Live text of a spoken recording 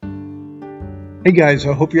Hey guys,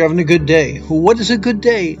 I hope you're having a good day. Well, what is a good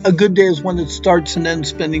day? A good day is one that starts and ends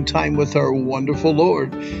spending time with our wonderful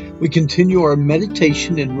Lord. We continue our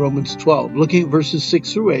meditation in Romans 12, looking at verses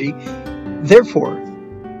 6 through 8. Therefore,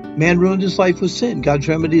 man ruined his life with sin. God's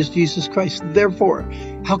remedy is Jesus Christ. Therefore,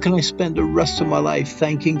 how can I spend the rest of my life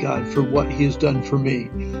thanking God for what he has done for me?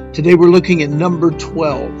 Today we're looking at number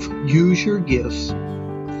 12. Use your gifts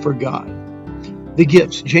for God. The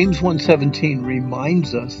gifts. James 1:17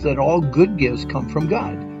 reminds us that all good gifts come from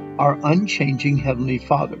God, our unchanging Heavenly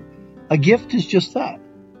Father. A gift is just that,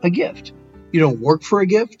 a gift. You don't work for a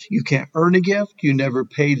gift. You can't earn a gift. You never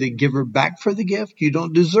pay the giver back for the gift. You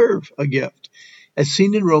don't deserve a gift. As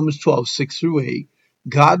seen in Romans 12:6 through 8,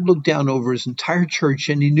 God looked down over his entire church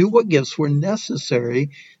and he knew what gifts were necessary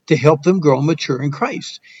to help them grow mature in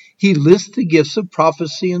Christ. He lists the gifts of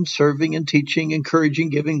prophecy and serving and teaching, encouraging,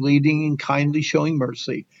 giving, leading, and kindly showing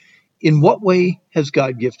mercy. In what way has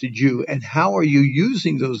God gifted you, and how are you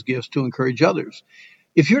using those gifts to encourage others?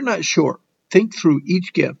 If you're not sure, think through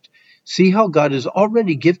each gift. See how God has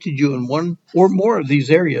already gifted you in one or more of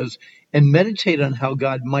these areas, and meditate on how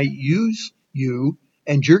God might use you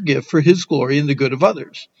and your gift for his glory and the good of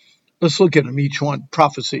others. Let's look at them each one.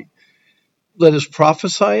 Prophecy. Let us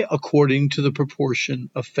prophesy according to the proportion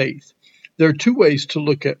of faith. There are two ways to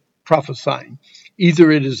look at prophesying.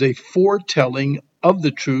 Either it is a foretelling of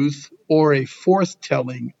the truth or a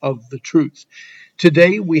forthtelling of the truth.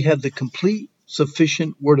 Today we have the complete,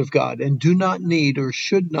 sufficient Word of God and do not need or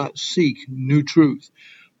should not seek new truth.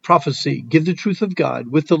 Prophecy, give the truth of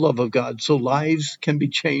God with the love of God so lives can be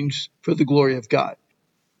changed for the glory of God.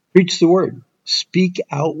 Preach the Word. Speak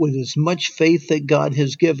out with as much faith that God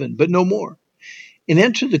has given, but no more. In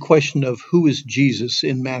answer to the question of who is Jesus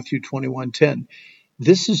in Matthew 21:10,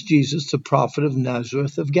 this is Jesus, the prophet of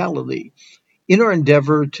Nazareth of Galilee. In our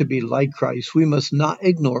endeavor to be like Christ, we must not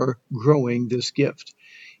ignore growing this gift.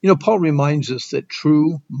 Paul reminds us that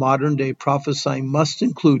true modern-day prophesying must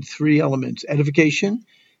include three elements: edification,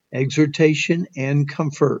 exhortation, and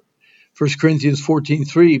comfort. 1 Corinthians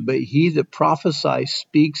 14:3, but he that prophesies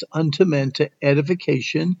speaks unto men to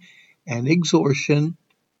edification and exhortation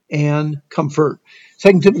and comfort.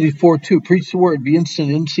 2 Timothy 4:2, preach the word, be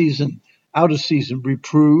instant in season, out of season,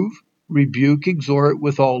 reprove, rebuke, exhort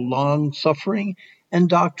with all long suffering and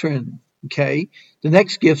doctrine. Okay? The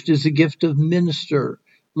next gift is the gift of minister.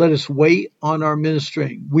 Let us wait on our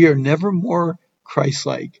ministering. We are never more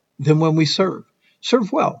Christ-like than when we serve.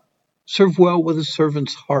 Serve well. Serve well with a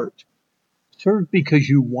servant's heart. Serve because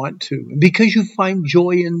you want to and because you find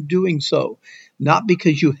joy in doing so, not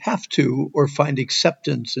because you have to or find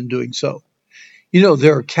acceptance in doing so.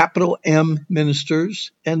 There are capital M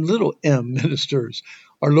ministers and little m ministers.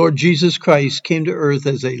 Our Lord Jesus Christ came to earth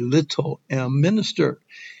as a little m minister.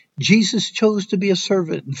 Jesus chose to be a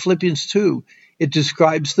servant. In Philippians 2, it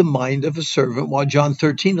describes the mind of a servant, while John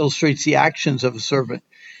 13 illustrates the actions of a servant.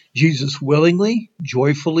 Jesus willingly,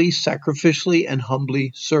 joyfully, sacrificially, and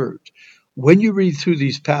humbly served. When you read through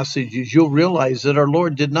these passages, you'll realize that our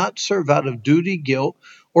Lord did not serve out of duty, guilt,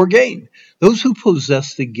 or gain. Those who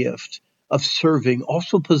possess the gift of serving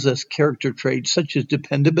also possess character traits such as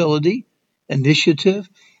dependability, initiative,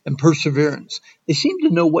 and perseverance. They seem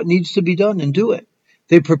to know what needs to be done and do it.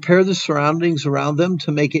 They prepare the surroundings around them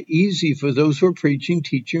to make it easy for those who are preaching,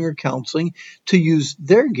 teaching, or counseling to use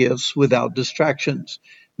their gifts without distractions.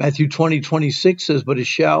 Matthew 20:26 says, but it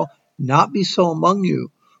shall not be so among you.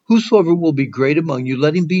 Whosoever will be great among you,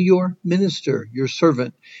 let him be your minister, your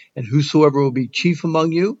servant. And whosoever will be chief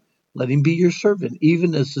among you, let him be your servant,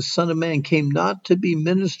 even as the Son of Man came not to be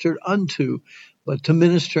ministered unto, but to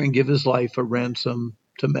minister and give his life a ransom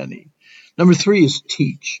to many. Number 3 is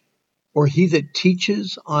teach, or he that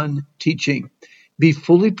teaches on teaching. Be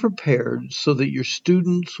fully prepared so that your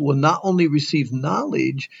students will not only receive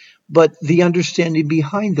knowledge, but the understanding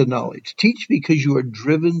behind the knowledge. Teach because you are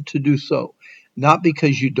driven to do so, not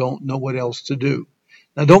because you don't know what else to do.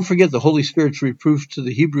 Now, don't forget the Holy Spirit's reproof to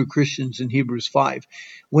the Hebrew Christians in Hebrews 5,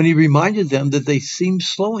 when he reminded them that they seemed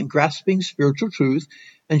slow in grasping spiritual truth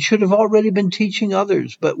and should have already been teaching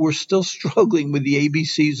others, but were still struggling with the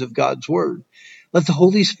ABCs of God's Word. Let the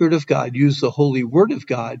Holy Spirit of God use the Holy Word of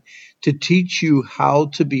God to teach you how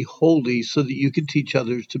to be holy so that you can teach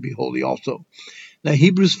others to be holy also. Now,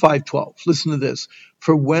 Hebrews 5:12, listen to this.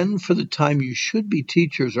 For when for the time you should be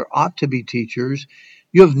teachers or ought to be teachers,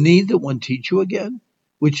 you have need that one teach you again,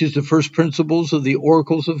 which is the first principles of the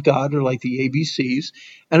oracles of God are like the ABCs,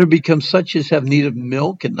 and are become such as have need of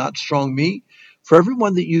milk and not strong meat. For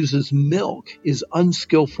everyone that uses milk is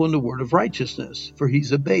unskillful in the word of righteousness, for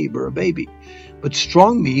he's a babe or a baby. But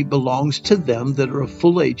strong meat belongs to them that are of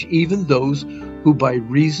full age, even those who by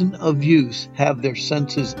reason of use have their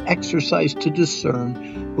senses exercised to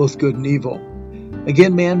discern both good and evil.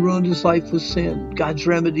 Again, man ruined his life with sin. God's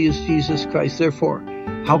remedy is Jesus Christ. Therefore,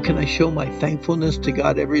 how can I show my thankfulness to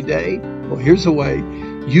God every day? Well, here's a way.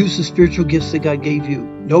 Use the spiritual gifts that God gave you.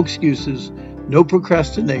 No excuses, no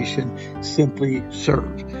procrastination, simply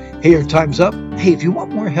serve. Hey, our time's up. Hey, if you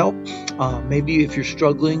want more help, maybe if you're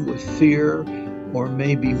struggling with fear or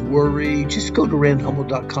maybe worry, just go to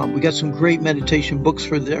randhummel.com. We got some great meditation books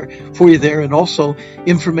for you there, and also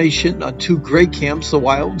information on 2 great camps, the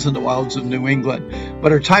Wilds and the Wilds of New England.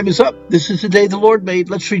 But our time is up. This is the day the Lord made.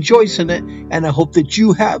 Let's rejoice in it, and I hope that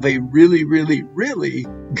you have a really, really, really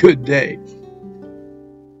good day.